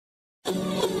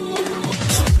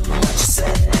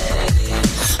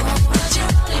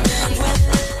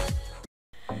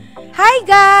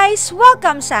Hi guys!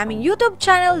 Welcome sa aming YouTube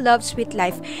channel,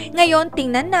 LoveSweetLife. Ngayon,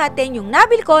 tingnan natin yung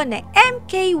nabil ko na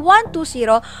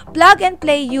MK120 Plug and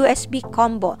Play USB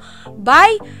Combo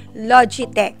by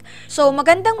LOGITECH. So,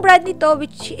 magandang brand nito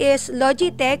which is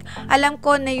LOGITECH. Alam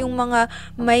ko na yung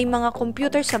may mga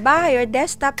computer sa bahay or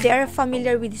desktop, they are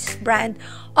familiar with this brand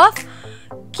of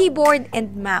keyboard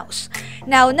and mouse.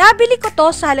 Now, nabili ko to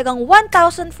sa halagang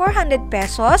 1,400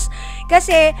 pesos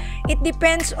kasi it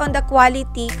depends on the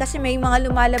quality kasi may mga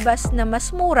lumalabas na mas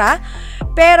mura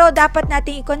pero dapat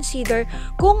nating i-consider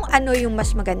kung ano yung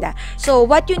mas maganda. So,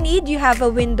 what you need, you have a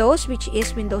Windows which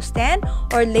is Windows 10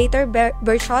 or later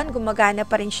version, gumagana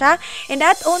pa rin siya. And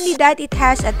not only that, it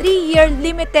has a 3-year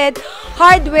limited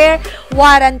hardware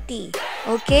warranty.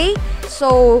 Okay?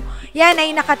 So, yan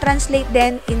ay nakatranslate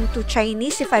din into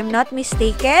Chinese if I'm not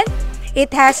mistaken.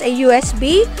 It has a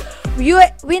USB,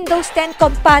 Windows 10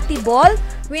 compatible,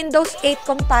 Windows 8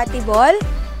 compatible.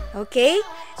 Okay?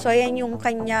 So, ayan yung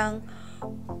kanyang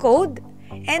code.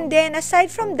 And then,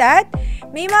 aside from that,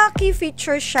 may mga key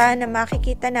features siya na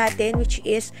makikita natin which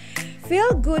is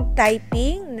feel good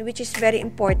typing, which is very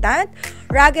important.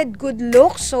 Rugged good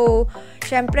look. So,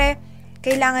 syempre,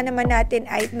 kailangan naman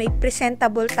natin ay may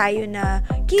presentable tayo na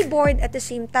keyboard at the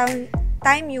same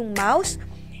time yung mouse.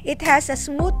 It has a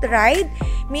smooth ride,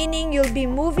 meaning you'll be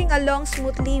moving along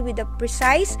smoothly with a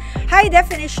precise,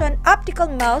 high-definition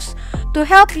optical mouse to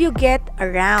help you get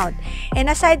around. And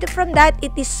aside from that,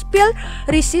 it is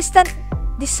spill-resistant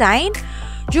design,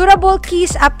 durable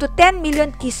keys up to 10 million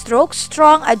keystrokes,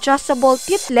 strong adjustable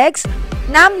tip legs,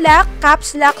 num lock,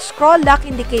 caps lock, scroll lock,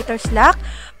 indicators lock,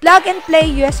 plug and play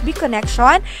USB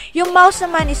connection. Yung mouse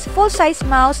naman is full-size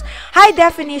mouse,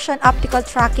 high-definition optical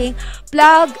tracking,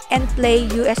 plug and play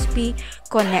USB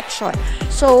connection.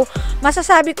 So,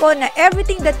 masasabi ko na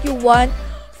everything that you want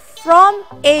from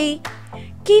a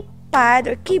keypad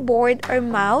or keyboard or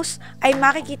mouse ay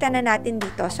makikita na natin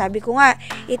dito. Sabi ko nga,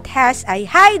 it has a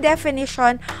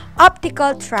high-definition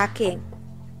optical tracking.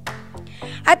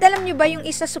 At alam nyo ba yung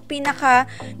isa sa pinaka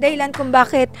dahilan kung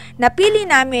bakit napili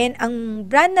namin ang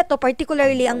brand na to,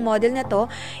 particularly ang model na to,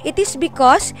 it is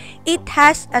because it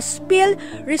has a spill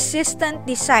resistant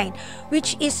design,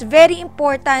 which is very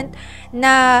important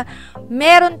na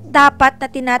meron dapat na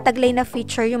tinataglay na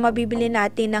feature yung mabibili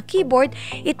natin na keyboard.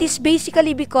 It is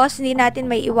basically because hindi natin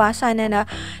may iwasan na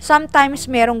sometimes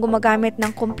merong gumagamit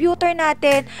ng computer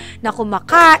natin na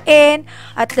kumakain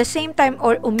at the same time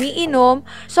or umiinom.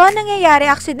 So, ang nangyayari,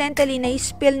 accidentally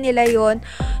na-spill nila yon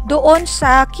doon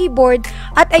sa keyboard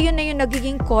at ayun na yung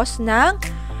nagiging cause ng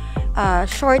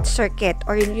short circuit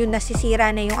or yung nasisira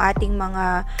na yung ating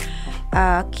mga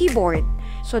keyboard.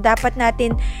 So, dapat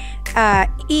natin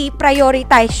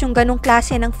i-prioritize yung ganong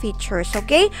klase ng features,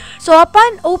 okay? So,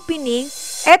 upon opening,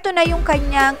 eto na yung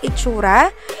kanyang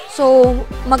itsura. So,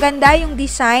 maganda yung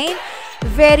design,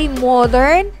 very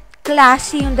modern,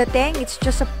 classy yung dating. It's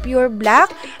just a pure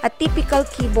black, a typical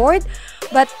keyboard.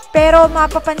 Pero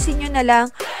mapapansin nyo na lang,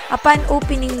 upon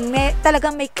opening,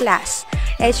 talagang may class.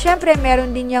 Eh, syempre,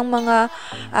 meron din yung mga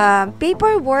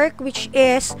paperwork which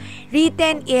is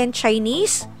written in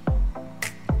Chinese.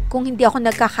 Kung hindi ako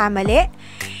nagkakamali.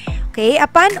 Okay,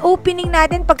 upon opening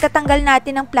natin, pagtatanggal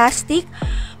natin ng plastic,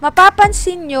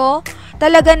 mapapansin nyo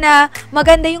talaga na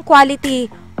maganda yung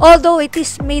quality. Although it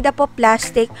is made up of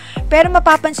plastic, pero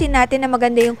mapapansin natin na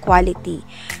maganda yung quality.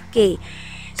 Okay.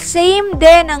 Same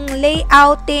din ang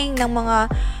layouting ng mga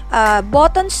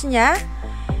buttons niya.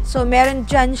 So, meron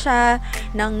dyan siya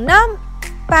ng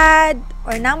numpad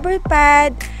or number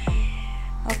pad.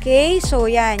 Okay, so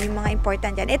yan, yung mga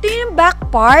important dyan. Ito yung back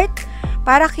part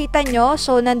para kita nyo.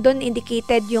 So, nandun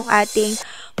indicated yung ating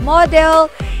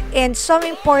model and some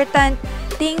important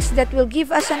things that will give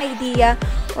us an idea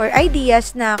or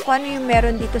ideas na kung ano yung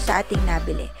meron dito sa ating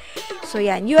nabili. So,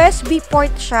 yan, USB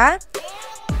port siya.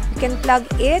 You can plug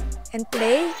it and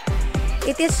play.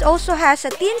 It is also has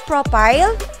a thin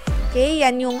profile. Okay,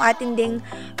 yan yung ating ding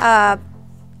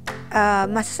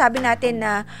masasabi natin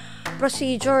na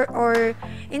procedure or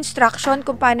instruction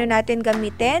kung paano natin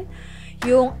gamitin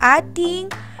yung ating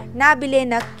nabili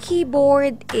na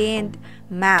keyboard and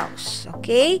mouse.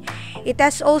 Okay? It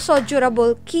has also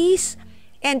durable keys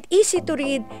and easy to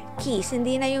read keys.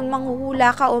 Hindi na yung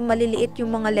manghuhula ka o maliliit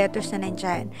yung mga letters na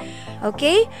nandyan.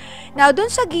 Okay? Now, dun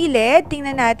sa gilid,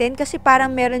 tingnan natin kasi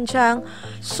parang meron siyang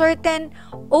certain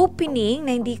opening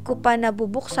na hindi ko pa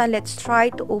nabubuksan. Let's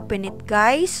try to open it,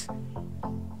 guys.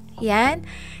 Yan.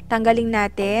 Tanggalin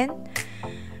natin.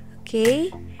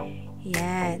 Okay?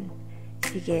 Yan.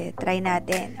 Sige, try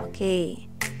natin. Okay.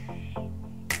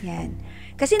 Yan.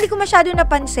 Kasi hindi ko masyado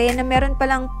napansin na meron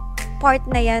palang part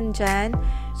na yan dyan.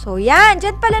 So, yan.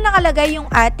 Diyan pala nakalagay yung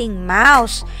ating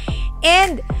mouse.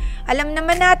 And, alam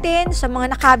naman natin, sa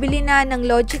mga nakabili na ng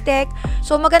Logitech,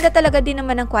 so maganda talaga din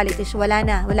naman ang quality. So, wala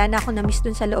na ako na-miss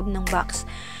dun sa loob ng box.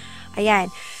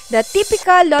 Ayan. The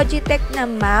typical Logitech na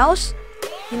mouse,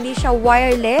 hindi siya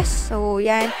wireless. So,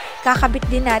 yan. Kakabit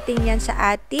din natin yan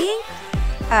sa ating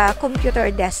computer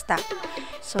desktop.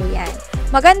 So, yan.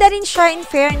 Maganda rin siya, in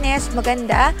fairness,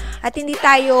 maganda. At hindi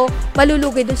tayo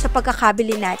malulugi dun sa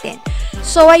pagkakabili natin.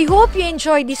 So, I hope you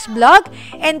enjoyed this vlog.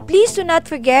 And please do not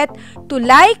forget to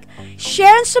like,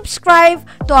 share, and subscribe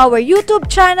to our YouTube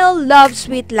channel, Love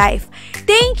Sweet Life.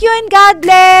 Thank you and God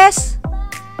bless!